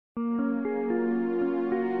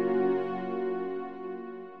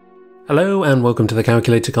Hello and welcome to the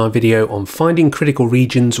calculator guide video on finding critical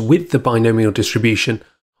regions with the binomial distribution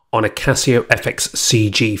on a Casio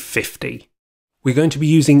fx-CG50. We're going to be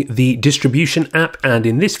using the distribution app, and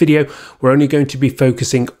in this video we're only going to be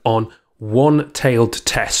focusing on one-tailed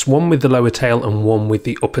tests, one with the lower tail and one with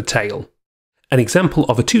the upper tail. An example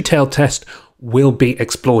of a two-tailed test will be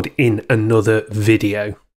explored in another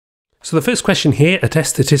video. So the first question here, a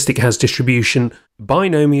test statistic has distribution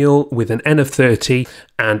binomial with an n of 30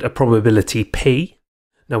 and a probability p.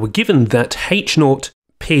 Now we're given that h0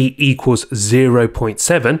 p equals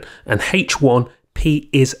 0.7 and h1 p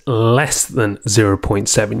is less than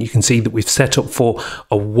 0.7. You can see that we've set up for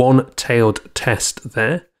a one-tailed test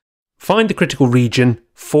there. Find the critical region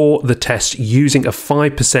for the test using a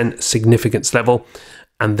 5% significance level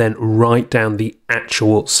and then write down the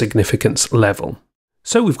actual significance level.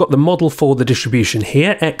 So we've got the model for the distribution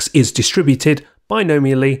here. X is distributed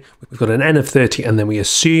binomially. We've got an n of 30 and then we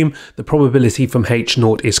assume the probability from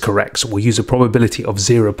h0 is correct. So we'll use a probability of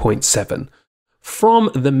 0.7. From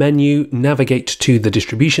the menu, navigate to the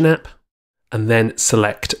distribution app and then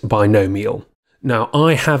select binomial. Now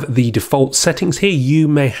I have the default settings here. You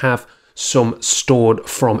may have some stored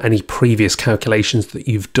from any previous calculations that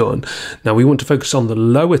you've done. Now we want to focus on the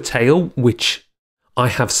lower tail, which I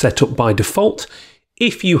have set up by default.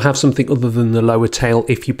 If you have something other than the lower tail,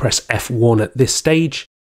 if you press F1 at this stage,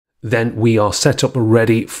 then we are set up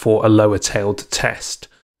ready for a lower tailed test.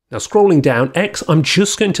 Now scrolling down, X, I'm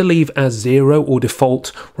just going to leave as 0 or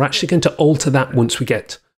default. We're actually going to alter that once we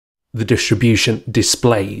get the distribution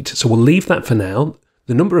displayed. So we'll leave that for now.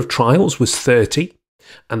 The number of trials was 30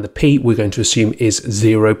 and the P we're going to assume is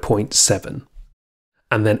 0.7.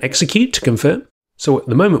 And then execute to confirm. So at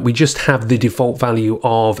the moment we just have the default value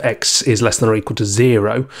of x is less than or equal to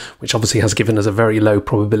 0, which obviously has given us a very low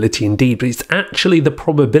probability indeed, but it's actually the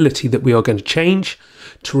probability that we are going to change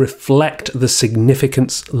to reflect the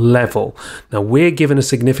significance level. Now we're given a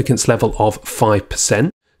significance level of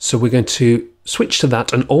 5%, so we're going to switch to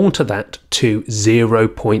that and alter that to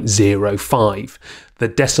 0.05, the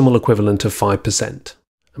decimal equivalent of 5%,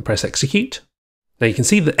 and press execute. Now you can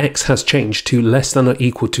see that x has changed to less than or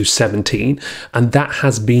equal to 17, and that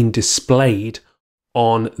has been displayed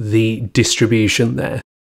on the distribution there.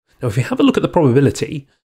 Now if we have a look at the probability,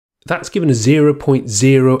 that's given a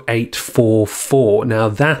 0.0844. Now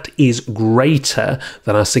that is greater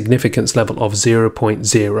than our significance level of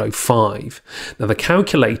 0.05. Now the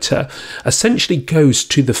calculator essentially goes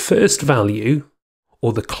to the first value,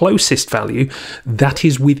 or the closest value, that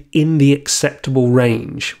is within the acceptable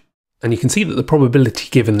range. And you can see that the probability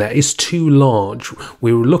given there is too large.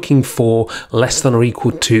 We were looking for less than or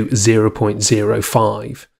equal to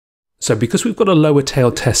 0.05. So because we've got a lower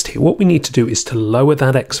tail test here, what we need to do is to lower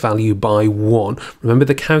that x value by 1. Remember,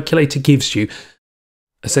 the calculator gives you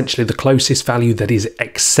essentially the closest value that is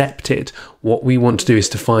accepted. What we want to do is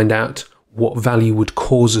to find out what value would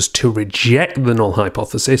cause us to reject the null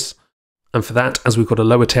hypothesis. And for that, as we've got a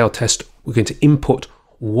lower tail test, we're going to input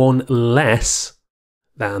 1 less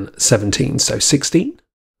than 17, so 16,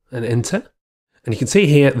 and enter. And you can see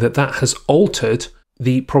here that that has altered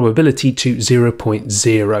the probability to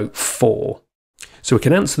 0.04. So we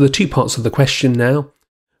can answer the two parts of the question now.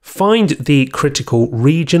 Find the critical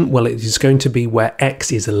region. Well, it is going to be where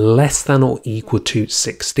x is less than or equal to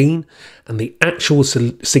 16, and the actual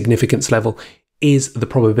significance level is the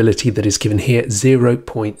probability that is given here,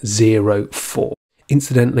 0.04.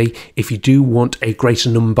 Incidentally, if you do want a greater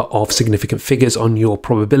number of significant figures on your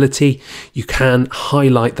probability, you can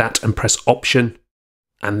highlight that and press Option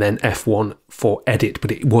and then F1 for edit, but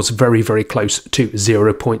it was very, very close to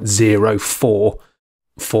 0.04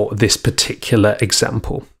 for this particular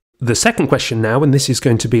example. The second question now, and this is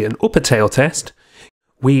going to be an upper tail test.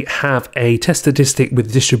 We have a test statistic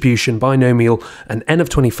with distribution binomial, an n of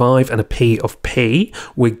 25 and a p of p.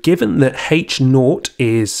 We're given that h0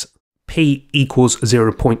 is p equals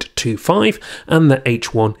 0.25 and that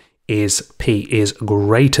h1 is p is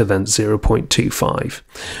greater than 0.25.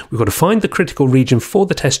 We've got to find the critical region for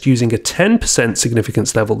the test using a 10%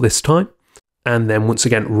 significance level this time, and then once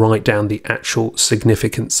again write down the actual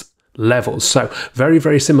significance levels. So very,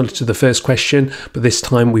 very similar to the first question, but this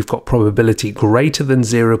time we've got probability greater than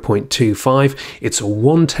 0.25. It's a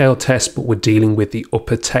one-tail test, but we're dealing with the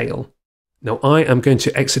upper tail. Now I am going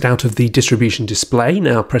to exit out of the distribution display,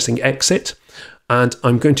 now pressing exit, and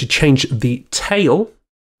I'm going to change the tail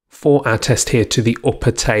for our test here to the upper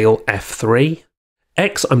tail F3.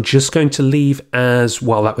 X I'm just going to leave as,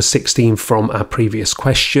 well, that was 16 from our previous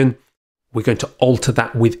question. We're going to alter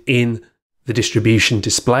that within the distribution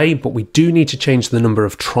display, but we do need to change the number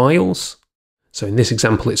of trials. So in this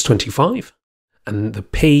example it's 25, and the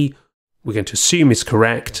P we're going to assume is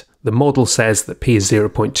correct. The model says that P is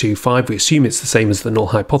 0.25. We assume it's the same as the null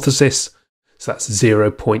hypothesis. So that's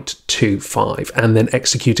 0.25. And then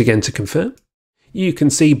execute again to confirm. You can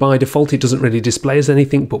see by default it doesn't really display as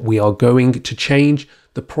anything, but we are going to change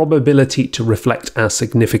the probability to reflect our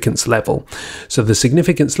significance level. So the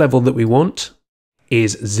significance level that we want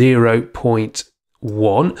is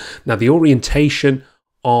 0.1. Now the orientation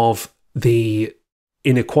of the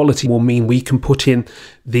inequality will mean we can put in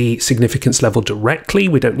the significance level directly.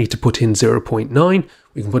 We don't need to put in 0.9.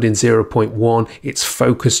 We can put in 0.1. It's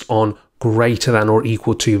focused on greater than or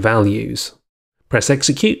equal to values. Press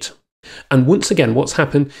execute. And once again, what's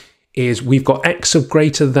happened is we've got x of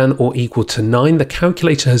greater than or equal to 9. The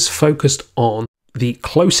calculator has focused on the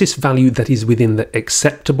closest value that is within the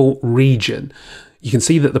acceptable region. You can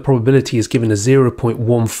see that the probability is given as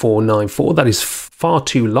 0.1494. That is far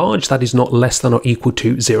too large. That is not less than or equal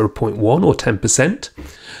to 0.1 or 10%.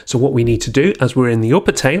 So what we need to do, as we're in the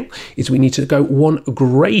upper tail, is we need to go one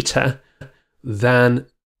greater than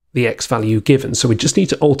the x value given. So we just need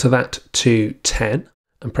to alter that to 10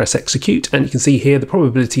 and press execute. And you can see here the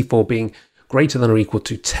probability for being greater than or equal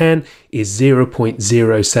to 10 is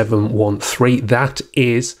 0.0713. That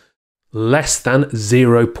is less than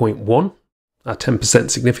 0.1. Our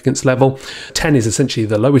 10% significance level. 10 is essentially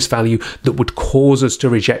the lowest value that would cause us to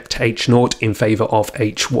reject H0 in favor of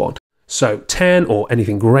H1. So 10 or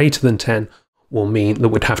anything greater than 10 will mean that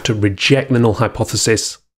we'd have to reject the null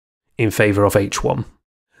hypothesis in favor of H1.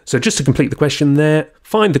 So just to complete the question there,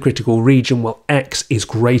 find the critical region. Well, x is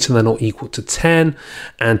greater than or equal to 10.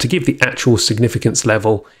 And to give the actual significance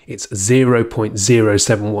level, it's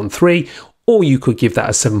 0.0713, or you could give that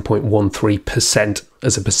as 7.13%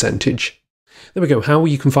 as a percentage. There we go, how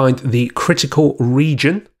you can find the critical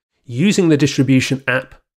region using the distribution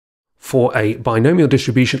app for a binomial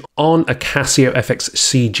distribution on a Casio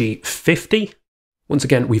fx-CG50. Once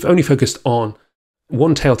again, we've only focused on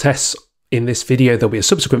one-tailed tests in this video. There'll be a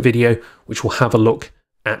subsequent video which will have a look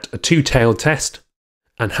at a two-tailed test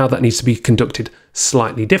and how that needs to be conducted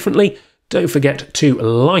slightly differently. Don't forget to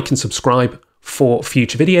like and subscribe for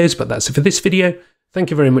future videos, but that's it for this video. Thank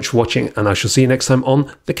you very much for watching, and I shall see you next time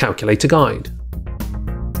on the Calculator Guide.